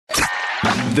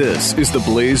This is the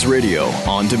Blaze Radio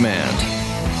on demand.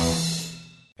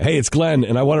 Hey, it's Glenn,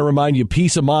 and I want to remind you,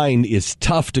 peace of mind is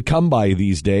tough to come by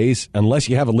these days unless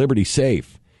you have a Liberty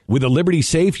Safe. With a Liberty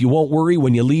Safe, you won't worry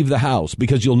when you leave the house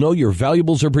because you'll know your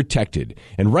valuables are protected.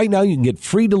 And right now, you can get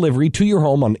free delivery to your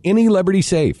home on any Liberty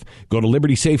Safe. Go to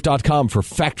LibertySafe.com for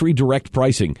factory direct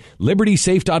pricing.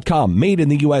 LibertySafe.com, made in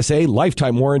the USA,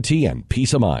 lifetime warranty, and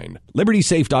peace of mind.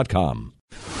 LibertySafe.com.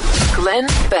 Glenn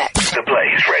Beck. The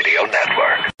Blaze Radio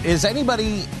Network. Is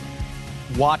anybody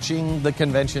watching the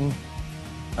convention?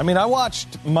 I mean, I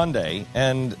watched Monday,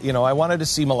 and, you know, I wanted to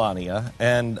see Melania,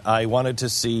 and I wanted to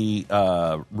see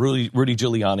Rudy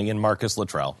Giuliani and Marcus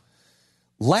Luttrell.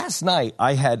 Last night,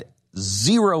 I had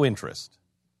zero interest.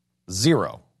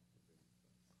 Zero.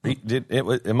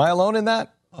 Am I alone in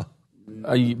that?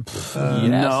 Yes.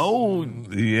 No.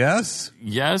 Yes?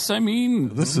 Yes, I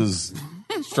mean... This is...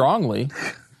 Strongly,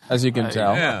 as you can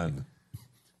tell. Man.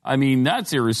 I mean,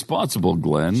 that's irresponsible,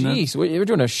 Glenn. Jeez, we're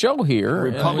doing a show here.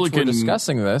 Republican we're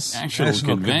discussing this. National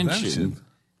Convention.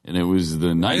 And it was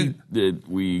the night that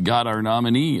we got our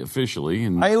nominee officially.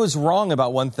 And I was wrong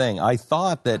about one thing. I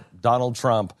thought that Donald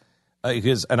Trump,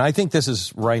 and I think this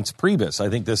is Reince Priebus, I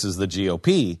think this is the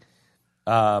GOP,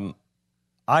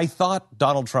 I thought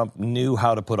Donald Trump knew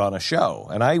how to put on a show.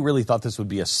 And I really thought this would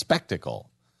be a spectacle.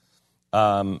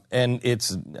 And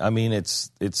it's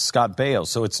Scott Baio,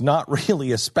 so it's not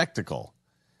really a spectacle.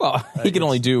 Well, he can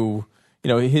only do,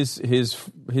 his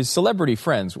celebrity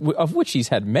friends, of which he's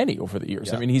had many over the years.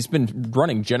 Yeah. I mean, he's been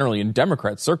running generally in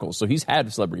Democrat circles, so he's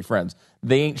had celebrity friends.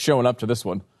 They ain't showing up to this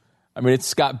one. I mean, it's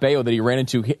Scott Baio that he ran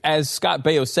into. As Scott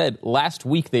Baio said, last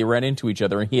week they ran into each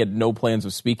other, and he had no plans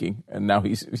of speaking, and now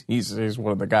he's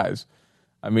one of the guys.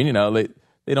 I mean,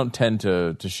 they don't tend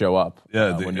to show up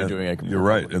when you're doing a... You're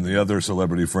right. And the other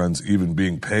celebrity friends, even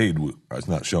being paid, is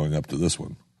not showing up to this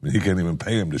one. I mean, he can't even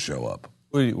pay him to show up.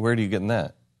 Where do you get in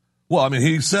that? Well, I mean,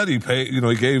 he said he paid,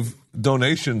 he gave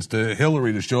donations to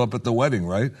Hillary to show up at the wedding,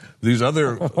 right? These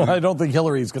other... I don't think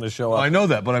Hillary's going to show up. I know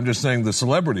that, but I'm just saying the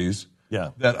celebrities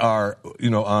that are,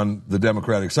 on the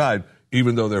Democratic side,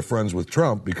 even though they're friends with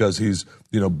Trump, because he's,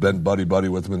 been buddy-buddy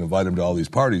with him and invited him to all these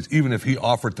parties, even if he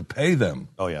offered to pay them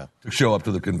to show up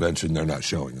to the convention, they're not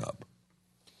showing up.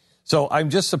 So I'm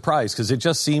just surprised, because it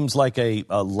just seems like a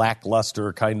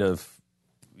lackluster kind of,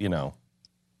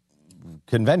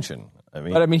 convention.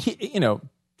 But I mean,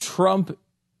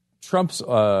 Trump's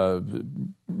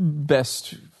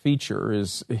best feature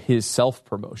is his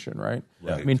self-promotion, right?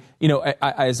 Right. I mean,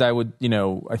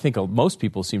 I think most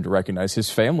people seem to recognize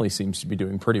his family seems to be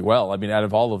doing pretty well. I mean, out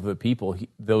of all of the people,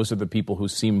 those are the people who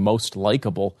seem most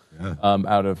likable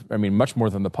much more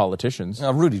than the politicians.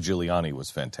 Now, Rudy Giuliani was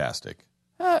fantastic.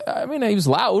 I mean, he was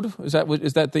loud. Is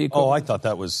that the... Oh, I thought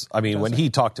that was... I mean, when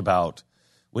he talked about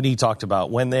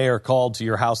when they are called to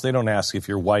your house, they don't ask if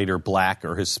you're white or black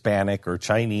or Hispanic or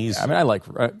Chinese. Yeah, I mean,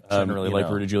 I generally like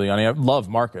Rudy Giuliani. I love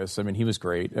Marcus. I mean, he was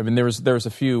great. I mean, there was a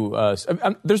few.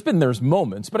 There's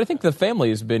moments, but I think the family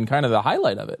has been kind of the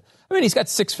highlight of it. I mean, he's got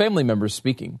 6 family members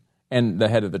speaking, and the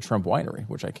head of the Trump winery,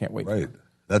 which I can't wait. Right.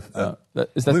 I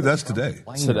believe that's today.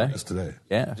 That's today.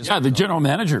 Yeah. The general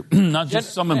manager, not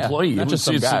just some employee. Not just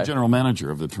some it's guy. the general manager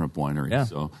of the Trump winery. Yeah.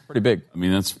 So pretty big. I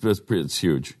mean, it's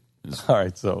huge. All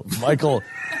right, so Michael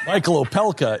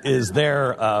Opelka is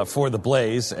there for the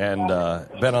Blaze and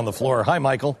been on the floor. Hi,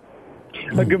 Michael.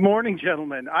 Good morning,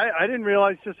 gentlemen. I didn't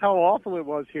realize just how awful it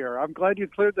was here. I'm glad you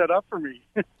cleared that up for me.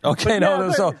 Okay,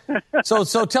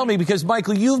 So tell me, because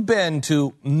Michael, you've been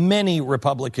to many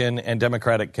Republican and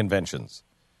Democratic conventions.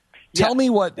 Tell me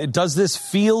does this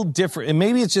feel different? And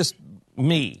maybe it's just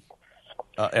me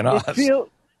and us.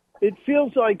 It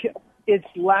feels like it's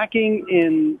lacking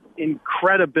in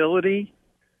credibility.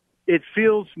 It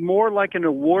feels more like an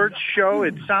awards show.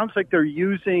 It sounds like they're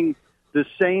using the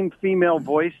same female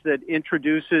voice that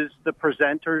introduces the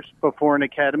presenters before an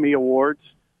Academy Awards.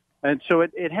 And so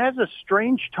it has a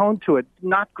strange tone to it,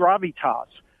 not gravitas.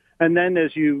 And then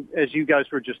as you guys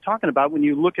were just talking about, when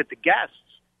you look at the guests,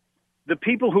 the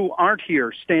people who aren't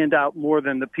here stand out more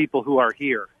than the people who are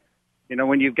here.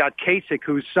 When you've got Kasich,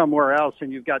 who's somewhere else,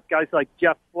 and you've got guys like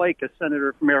Jeff Flake, a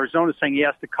senator from Arizona, saying he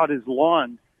has to cut his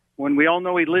lawn when we all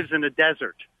know he lives in a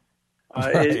desert.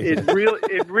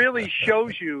 It really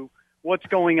shows you what's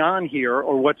going on here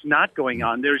or what's not going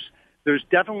on. There's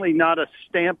definitely not a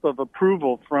stamp of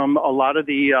approval from a lot of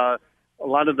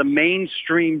the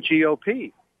mainstream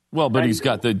GOP. Well, but he's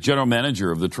got the general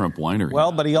manager of the Trump winery.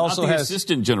 Well, but he also has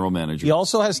assistant general manager. He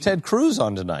also has Ted Cruz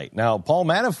on tonight. Now, Paul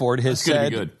Manafort has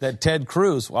said that Ted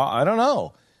Cruz. Well, I don't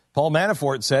know. Paul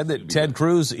Manafort said that Ted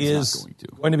Cruz is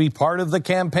going to be part of the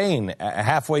campaign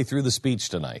halfway through the speech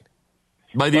tonight.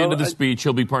 By the end of the speech,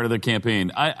 he'll be part of the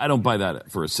campaign. I don't buy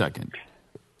that for a second.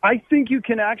 I think you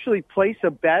can actually place a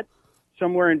bet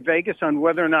somewhere in Vegas on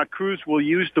whether or not Cruz will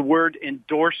use the word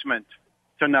endorsement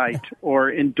tonight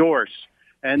or endorse.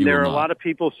 And there are a lot of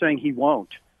people saying he won't.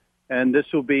 And this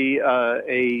will be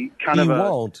a kind of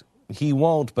a... He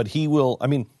won't, but he will. I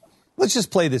mean, let's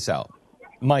just play this out.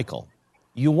 Michael,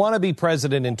 you want to be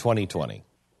president in 2020.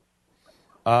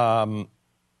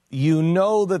 You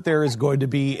know that there is going to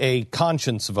be a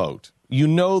conscience vote. You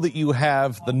know that you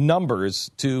have the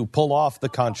numbers to pull off the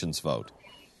conscience vote.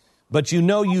 But you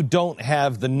know you don't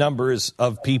have the numbers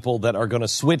of people that are going to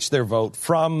switch their vote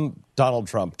from Donald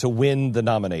Trump to win the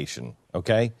nomination,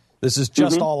 okay? This is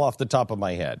just all off the top of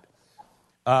my head.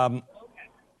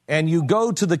 And you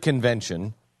go to the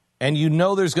convention, and you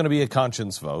know there's going to be a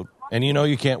conscience vote, and you know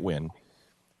you can't win.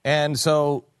 And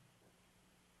so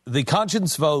the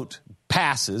conscience vote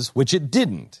passes, which it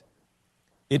didn't.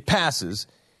 It passes.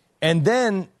 And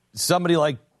then somebody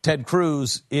like Ted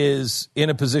Cruz is in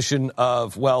a position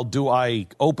of, well, do I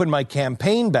open my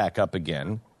campaign back up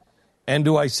again? And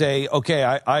do I say, okay,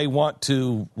 I want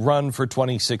to run for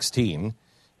 2016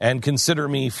 and consider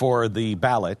me for the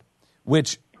ballot,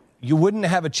 which you wouldn't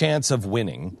have a chance of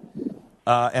winning.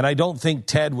 And I don't think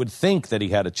Ted would think that he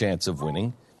had a chance of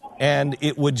winning. And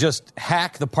it would just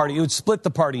hack the party. It would split the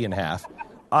party in half.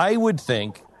 I would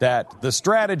think that the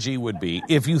strategy would be,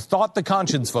 if you thought the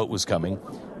conscience vote was coming,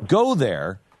 go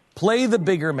there, play the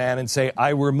bigger man and say, I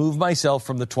remove myself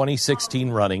from the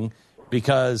 2016 running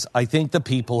because I think the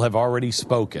people have already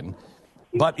spoken.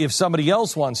 But if somebody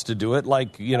else wants to do it,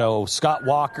 like, you know, Scott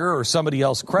Walker or somebody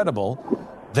else credible,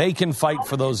 they can fight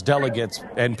for those delegates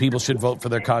and people should vote for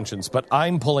their conscience. But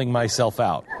I'm pulling myself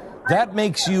out. That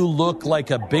makes you look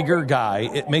like a bigger guy.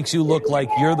 It makes you look like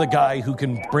you're the guy who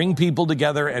can bring people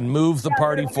together and move the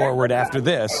party forward after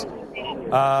this.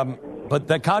 But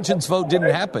the conscience vote didn't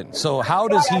happen. So how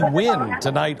does he win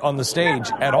tonight on the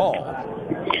stage at all?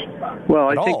 Well,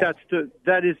 I think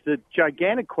that is the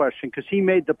gigantic question, because he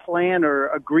made the plan or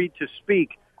agreed to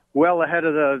speak well ahead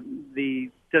of the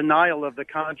denial of the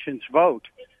conscience vote.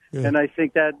 Yeah. And I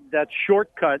think that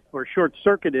shortcut or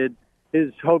short-circuited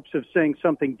his hopes of saying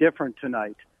something different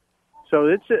tonight. So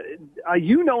it's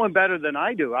you know him better than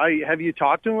I do. Have you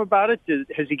talked to him about it?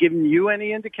 Has he given you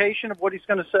any indication of what he's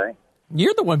going to say?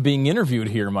 You're the one being interviewed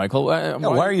here, Michael.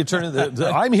 Why are you turning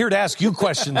I'm here to ask you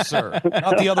questions, sir,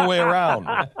 not the other way around.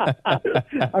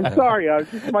 I'm sorry.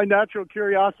 This is my natural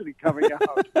curiosity coming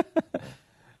out.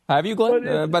 Have you,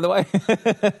 Glenn, by the way?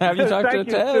 Have you talked to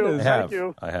Ted? Thank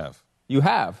you. I have. You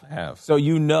have? I have. So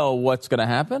you know what's going to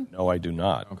happen? No, I do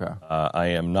not. Okay. I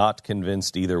am not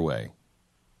convinced either way.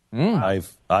 I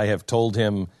have told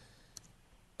him,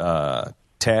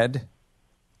 Ted,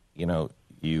 you know,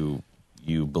 you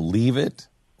believe it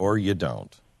or you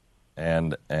don't.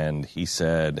 And he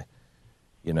said,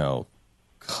 you know,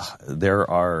 there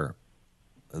are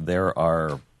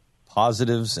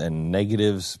positives and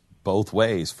negatives both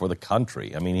ways for the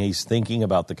country. I mean, he's thinking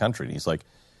about the country. He's like,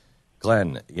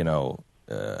 Glenn, you know,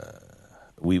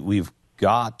 we've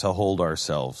got to hold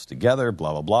ourselves together,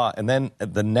 blah, blah, blah. And then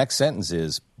the next sentence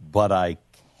is, but I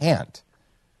can't.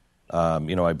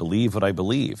 You know, I believe what I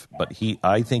believe. But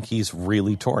I think he's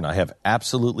really torn. I have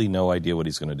absolutely no idea what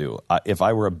he's going to do. If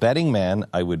I were a betting man,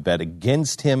 I would bet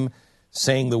against him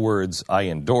saying the words, I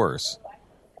endorse.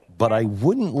 But I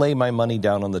wouldn't lay my money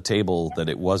down on the table that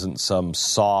it wasn't some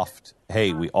soft,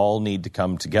 hey, we all need to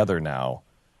come together now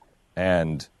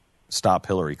and stop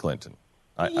Hillary Clinton.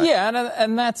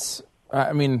 And that's,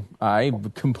 I mean, I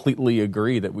completely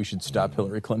agree that we should stop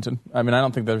Hillary Clinton. I mean, I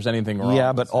don't think there's anything wrong.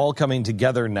 Yeah, but all coming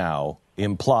together now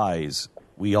implies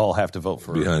we all have to vote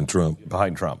for behind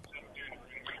Trump.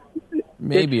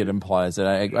 Maybe it implies that.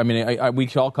 I mean, we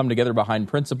all come together behind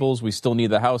principles. We still need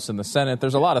the House and the Senate.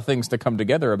 There's a lot of things to come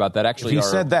together about that. Actually, if he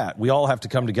said that, we all have to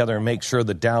come together and make sure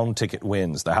the down ticket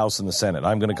wins, the House and the Senate.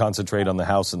 I'm going to concentrate on the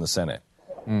House and the Senate.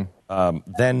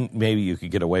 Then maybe you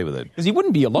could get away with it. Because he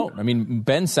wouldn't be alone. I mean,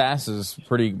 Ben Sasse is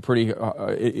pretty.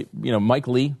 You know, Mike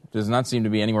Lee does not seem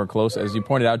to be anywhere close. As you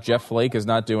pointed out, Jeff Flake is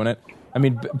not doing it. I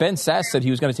mean, Ben Sasse said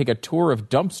he was going to take a tour of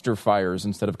dumpster fires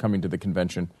instead of coming to the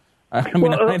convention. I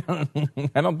mean,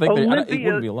 I don't think he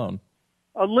wouldn't be alone.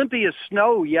 Olympia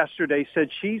Snow yesterday said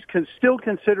she's still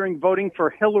considering voting for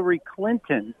Hillary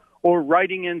Clinton or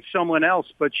writing in someone else,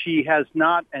 but she has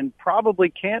not and probably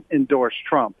can't endorse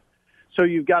Trump. So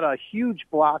you've got a huge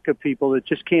block of people that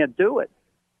just can't do it.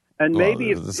 And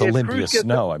maybe it's Olympia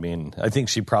Snow. I mean, I think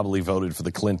she probably voted for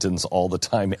the Clintons all the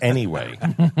time anyway.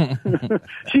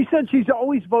 She said she's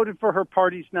always voted for her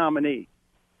party's nominee,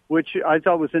 which I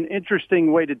thought was an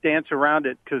interesting way to dance around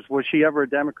it, because was she ever a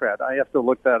Democrat? I have to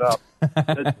look that up.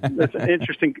 That's an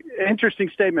interesting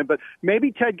statement. But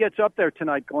maybe Ted gets up there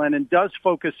tonight, Glenn, and does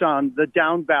focus on the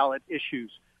down ballot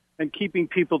issues and keeping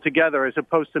people together as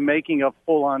opposed to making a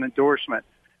full-on endorsement.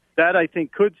 That, I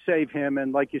think, could save him.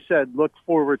 And like you said, look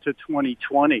forward to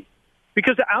 2020.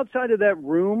 Because outside of that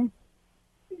room,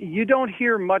 you don't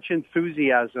hear much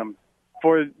enthusiasm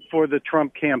for the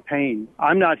Trump campaign.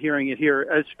 I'm not hearing it here,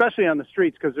 especially on the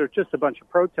streets, because there's just a bunch of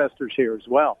protesters here as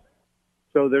well.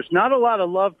 So there's not a lot of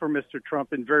love for Mr.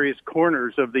 Trump in various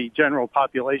corners of the general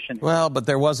population. Well, but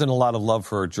there wasn't a lot of love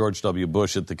for George W.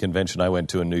 Bush at the convention I went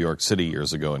to in New York City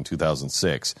years ago in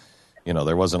 2006. You know,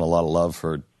 there wasn't a lot of love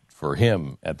for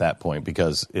him at that point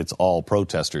because it's all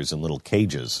protesters in little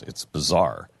cages. It's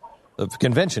bizarre. The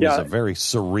convention is a very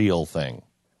surreal thing.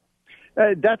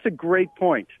 That's a great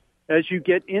point. As you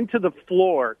get into the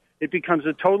floor, it becomes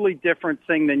a totally different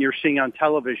thing than you're seeing on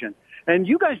television. And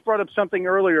you guys brought up something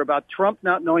earlier about Trump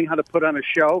not knowing how to put on a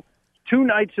show. 2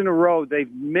 nights in a row,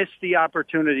 they've missed the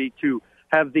opportunity to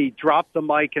have the drop the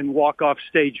mic and walk off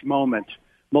stage moment.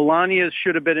 Melania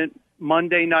should have been at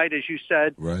Monday night, as you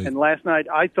said, right. And last night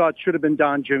I thought should have been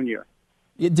Don Jr.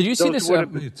 Did you see this?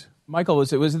 Michael,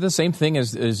 was it the same thing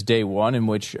as day one, in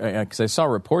which, because I saw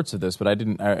reports of this, but I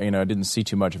didn't see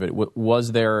too much of it.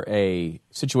 Was there a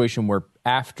situation where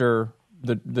after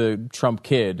the Trump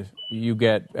kid, you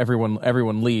get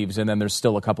everyone leaves, and then there's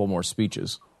still a couple more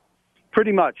speeches?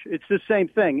 Pretty much, it's the same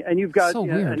thing. And you've got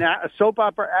a soap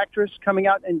opera actress coming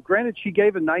out, and granted, she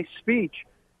gave a nice speech,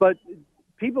 but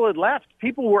people had left.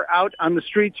 People were out on the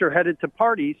streets or headed to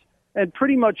parties. And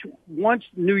pretty much once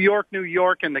New York,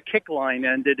 and the kick line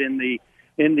ended in the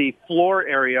floor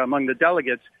area among the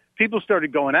delegates, people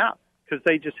started going out because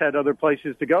they just had other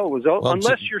places to go.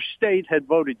 Unless your state had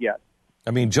voted yet.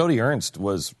 I mean, Joni Ernst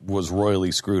was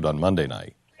royally screwed on Monday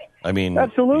night. I mean,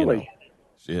 absolutely.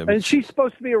 And she's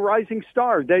supposed to be a rising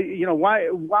star.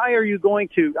 Why are you going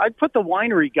to? I'd put the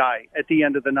winery guy at the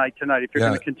end of the night tonight if you're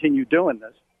going to continue doing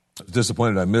this. I was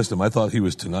disappointed I missed him. I thought he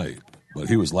was tonight, but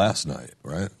he was last night,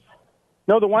 right?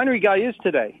 No, the winery guy is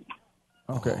today.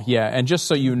 Okay. Yeah, and just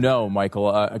so you know,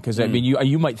 Michael, because I mean,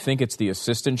 you might think it's the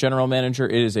assistant general manager.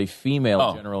 It is a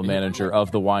female general manager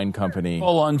of the wine company.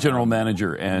 Full-on general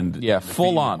manager and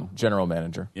full-on general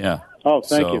manager. Yeah. Oh,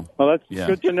 thank you. Well, that's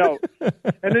good to know.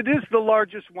 And it is the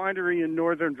largest winery in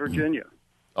Northern Virginia.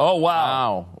 Oh,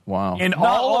 wow. In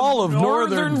all of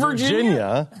Northern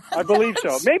Virginia? I believe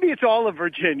so. Maybe it's all of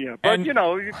Virginia. But,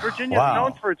 Virginia's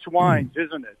known for its wines,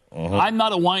 isn't it? Uh-huh. I'm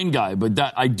not a wine guy, but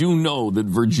I do know that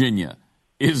Virginia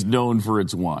is known for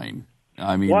its wine.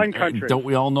 I mean, wine country. Don't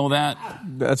we all know that?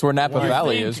 That's where Napa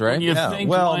Valley is, right? When you think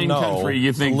wine country,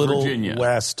 you think a little Virginia.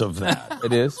 West of that.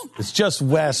 It is? It's just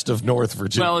west of North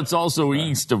Virginia. Well, it's also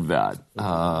east of that.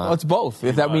 Well, it's both.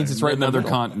 If that means it's right in another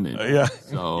continent. Yeah.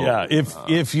 So,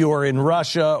 If you're in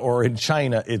Russia or in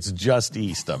China, it's just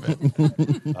east of it.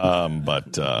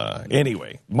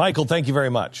 Anyway, Michael, thank you very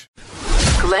much.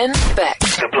 Glenn Beck.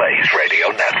 The Blaze Radio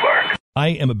Network. I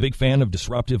am a big fan of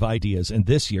disruptive ideas, and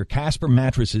this year, Casper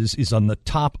Mattresses is on the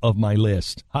top of my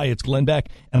list. Hi, it's Glenn Beck,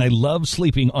 and I love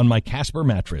sleeping on my Casper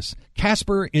mattress.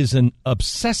 Casper is an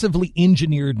obsessively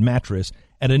engineered mattress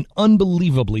at an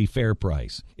unbelievably fair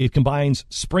price. It combines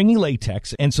springy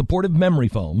latex and supportive memory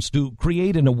foams to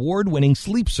create an award-winning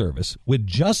sleep service with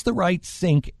just the right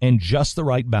sink and just the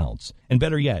right bounce. And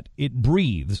better yet, it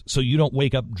breathes so you don't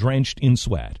wake up drenched in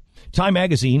sweat. Time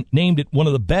magazine named it one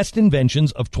of the best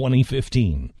inventions of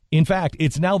 2015. In fact,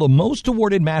 it's now the most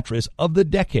awarded mattress of the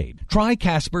decade. Try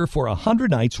Casper for 100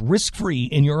 nights risk-free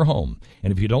in your home.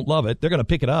 And if you don't love it, they're going to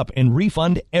pick it up and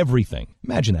refund everything.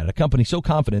 Imagine that, a company so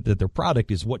confident that their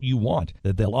product is what you want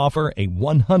that they'll offer a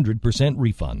 100%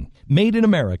 refund. Made in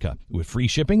America with free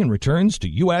shipping and returns to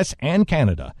U.S. and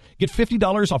Canada. Get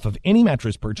 $50 off of any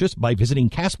mattress purchase by visiting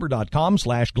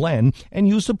Casper.com/Glenn and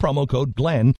use the promo code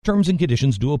Glenn. Terms and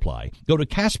conditions do apply. Go to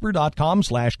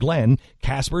Casper.com/Glenn,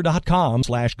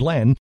 Casper.com/Glenn.